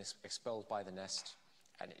that's been expelled by the nest,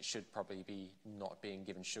 and it should probably be not being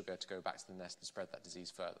given sugar to go back to the nest and spread that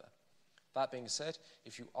disease further. That being said,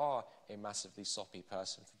 if you are a massively soppy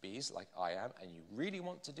person for bees, like I am, and you really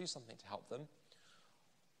want to do something to help them,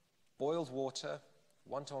 boiled water,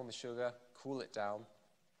 1 to 1 with sugar, cool it down,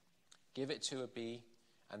 give it to a bee,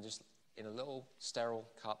 and just in a little sterile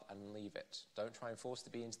cup and leave it. Don't try and force the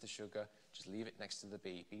bee into the sugar, just leave it next to the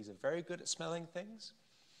bee. Bees are very good at smelling things.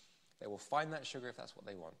 They will find that sugar if that's what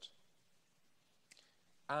they want.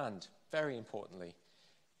 And, very importantly,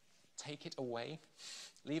 take it away,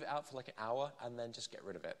 leave it out for like an hour, and then just get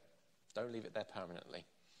rid of it. Don't leave it there permanently.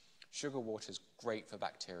 Sugar water is great for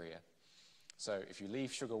bacteria. So if you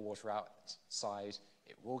leave sugar water outside,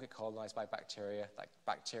 it will get colonized by bacteria. That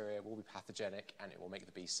bacteria will be pathogenic, and it will make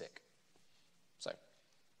the bee sick. So,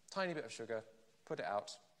 tiny bit of sugar, put it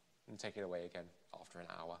out, and take it away again after an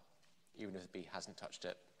hour. Even if the bee hasn't touched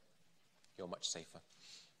it, you're much safer.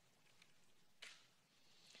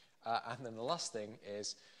 And then the last thing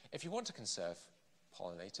is, if you want to conserve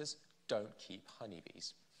pollinators, don't keep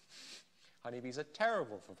honeybees. Honeybees are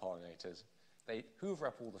terrible for pollinators. They hoover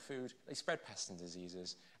up all the food, they spread pests and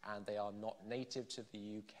diseases, and they are not native to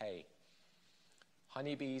the UK.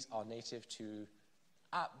 Honeybees are native to,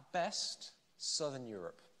 at best, Southern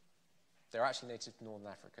Europe. They're actually native to Northern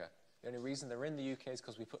Africa. The only reason they're in the UK is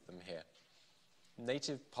because we put them here.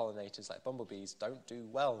 Native pollinators like bumblebees don't do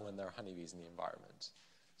well when there are honeybees in the environment.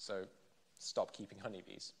 So stop keeping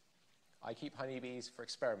honeybees. I keep honeybees for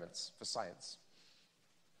experiments, for science.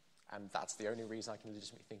 And that's the only reason I can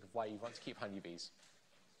legitimately think of why you want to keep honeybees.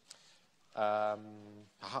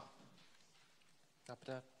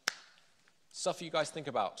 Stuff you guys think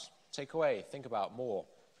about, take away, think about more.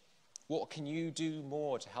 What can you do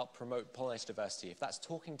more to help promote pollinator diversity? If that's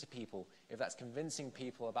talking to people, if that's convincing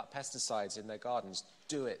people about pesticides in their gardens,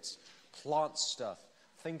 do it. Plant stuff.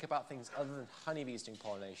 Think about things other than honeybees doing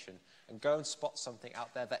pollination, and go and spot something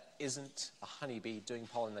out there that isn't a honeybee doing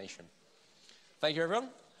pollination. Thank you, everyone.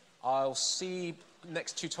 I'll see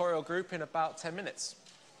next tutorial group in about 10 minutes.